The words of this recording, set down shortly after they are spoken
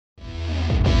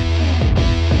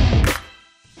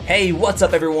Hey, what's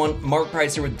up everyone? Mark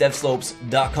Price here with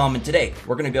DevSlopes.com, and today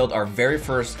we're going to build our very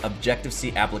first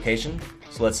Objective-C application.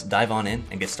 So let's dive on in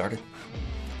and get started.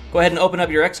 Go ahead and open up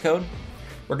your Xcode.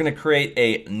 We're going to create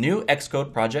a new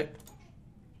Xcode project,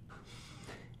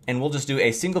 and we'll just do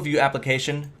a single view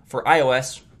application for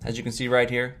iOS, as you can see right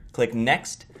here. Click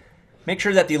Next. Make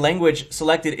sure that the language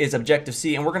selected is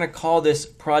Objective-C, and we're going to call this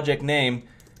project name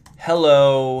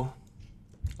Hello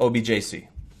OBJC.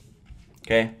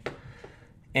 Okay?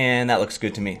 And that looks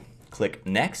good to me. Click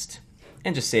Next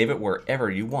and just save it wherever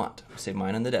you want. Save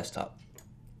mine on the desktop.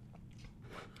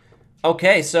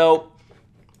 Okay, so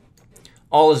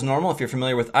all is normal if you're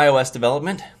familiar with iOS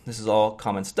development. This is all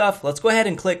common stuff. Let's go ahead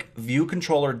and click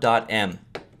viewcontroller.m.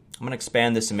 I'm going to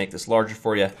expand this and make this larger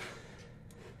for you.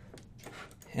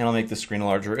 And I'll make the screen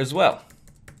larger as well.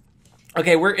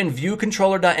 Okay, we're in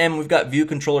viewcontroller.m. We've got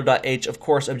viewcontroller.h. Of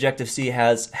course, Objective-C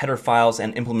has header files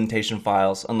and implementation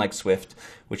files, unlike Swift,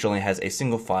 which only has a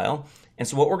single file. And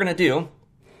so what we're going to do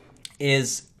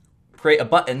is create a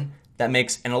button that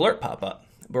makes an alert pop up.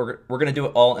 We're going to do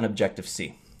it all in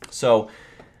Objective-C. So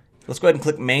let's go ahead and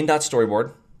click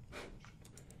main.storyboard.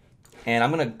 And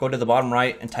I'm going to go to the bottom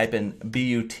right and type in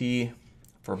BUT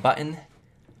for button.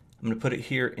 I'm going to put it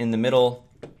here in the middle.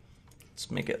 Let's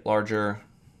make it larger.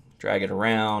 Drag it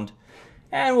around,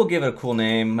 and we'll give it a cool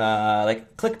name,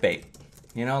 like clickbait.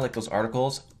 You know, like those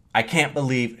articles. I can't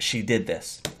believe she did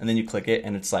this. And then you click it,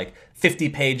 and it's like 50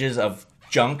 pages of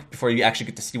junk before you actually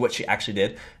get to see what she actually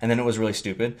did. And then it was really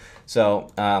stupid.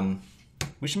 So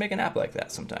we should make an app like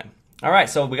that sometime. All right,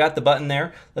 so we got the button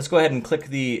there. Let's go ahead and click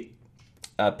the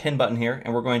pin button here,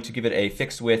 and we're going to give it a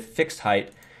fixed width, fixed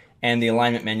height, and the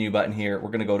alignment menu button here.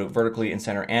 We're going to go to vertically in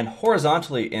center and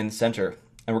horizontally in center.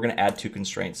 And we're going to add two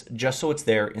constraints just so it's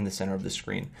there in the center of the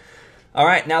screen. All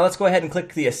right, now let's go ahead and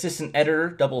click the assistant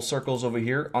editor, double circles over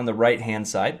here on the right hand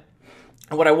side.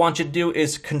 And what I want you to do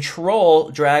is control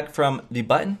drag from the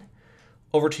button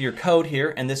over to your code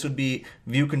here, and this would be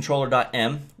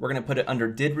viewcontroller.m. We're going to put it under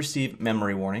did receive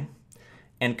memory warning,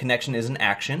 and connection is an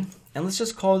action. And let's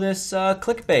just call this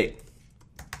clickbait.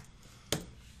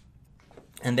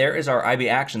 And there is our IB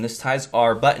action. This ties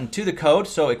our button to the code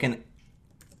so it can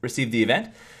receive the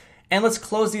event. And let's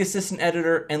close the assistant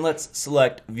editor and let's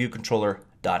select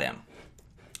viewcontroller.m.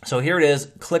 So here it is,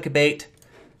 clickbait.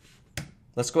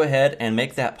 Let's go ahead and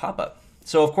make that pop up.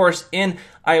 So of course in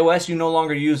iOS you no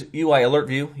longer use UI alert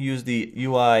view, you use the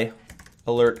UI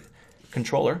alert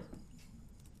controller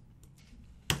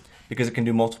because it can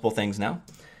do multiple things now.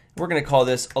 We're going to call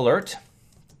this alert.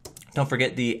 Don't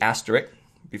forget the asterisk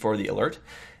before the alert.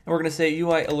 And we're going to say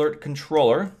UI alert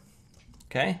controller.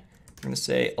 Okay. We're going to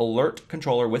say alert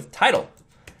controller with title.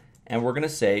 And we're going to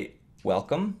say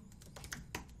welcome.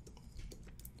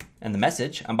 And the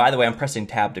message, and by the way, I'm pressing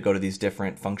tab to go to these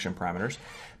different function parameters.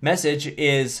 Message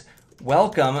is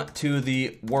welcome to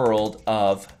the world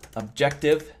of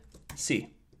Objective-C.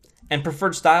 And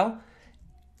preferred style,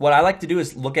 what I like to do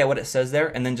is look at what it says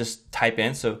there and then just type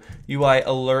in. So UI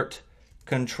alert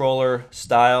controller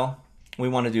style. We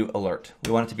want to do alert.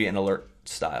 We want it to be an alert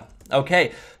style.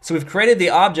 Okay, so we've created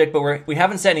the object, but we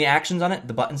haven't set any actions on it,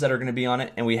 the buttons that are going to be on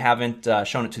it, and we haven't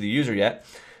shown it to the user yet.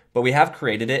 But we have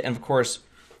created it, and of course,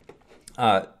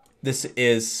 this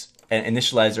is an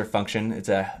initializer function. It's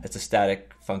a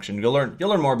static function. You'll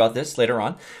learn more about this later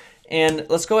on. And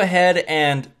let's go ahead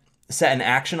and set an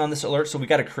action on this alert. So we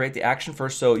got to create the action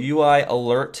first. So UI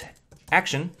alert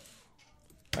action,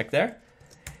 right there.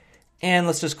 And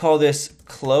let's just call this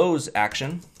close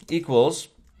action equals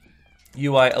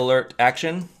UI alert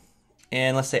action,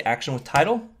 and let's say action with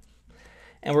title,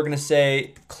 and we're going to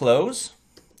say close,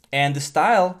 and the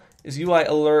style is UI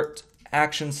alert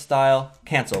action style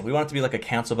cancel. We want it to be like a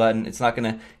cancel button. It's not going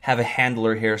to have a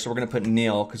handler here, so we're going to put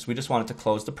nil because we just want it to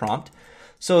close the prompt.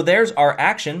 So there's our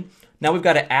action. Now we've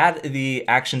got to add the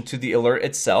action to the alert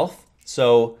itself.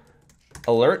 So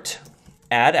alert,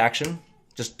 add action.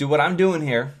 Just do what I'm doing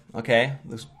here, okay?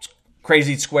 This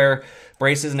crazy square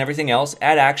braces and everything else,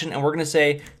 add action, and we're going to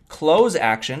say close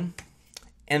action.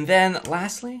 And then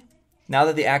lastly, now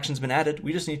that the action's been added,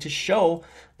 we just need to show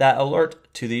that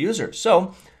alert to the user.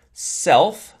 So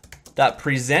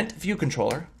self.present view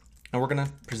controller, and we're going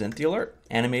to present the alert.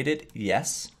 Animated,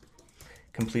 yes.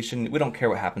 Completion, we don't care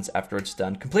what happens after it's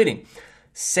done completing.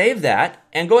 Save that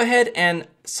and go ahead and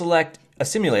select a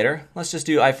simulator. Let's just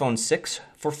do iPhone 6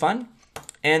 for fun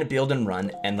and build and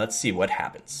run, and let's see what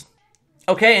happens.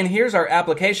 Okay, and here's our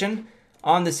application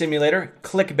on the simulator.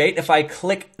 Clickbait. If I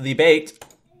click the bait,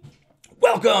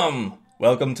 welcome!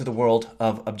 Welcome to the world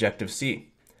of Objective-C.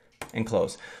 And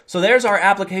close. So there's our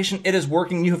application. It is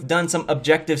working. You have done some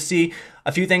Objective-C.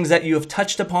 A few things that you have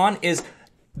touched upon is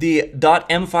the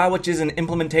 .m file, which is an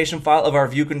implementation file of our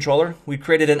view controller. We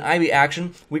created an IB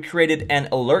action. We created an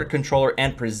alert controller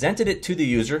and presented it to the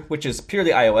user, which is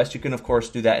purely iOS. You can, of course,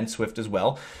 do that in Swift as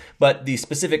well. But the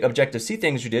specific Objective-C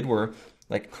things you did were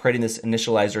like creating this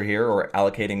initializer here, or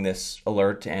allocating this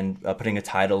alert and putting a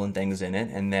title and things in it,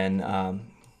 and then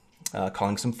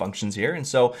calling some functions here. And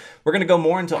so we're going to go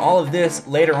more into all of this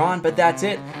later on, but that's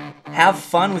it. Have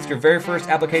fun with your very first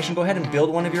application. Go ahead and build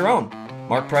one of your own.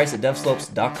 Mark Price at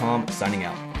devslopes.com signing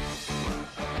out.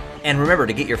 And remember,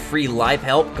 to get your free live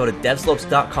help, go to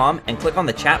devslopes.com and click on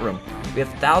the chat room. We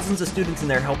have thousands of students in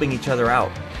there helping each other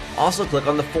out. Also click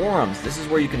on the forums. This is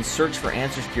where you can search for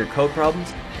answers to your code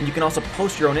problems, and you can also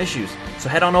post your own issues. So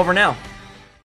head on over now.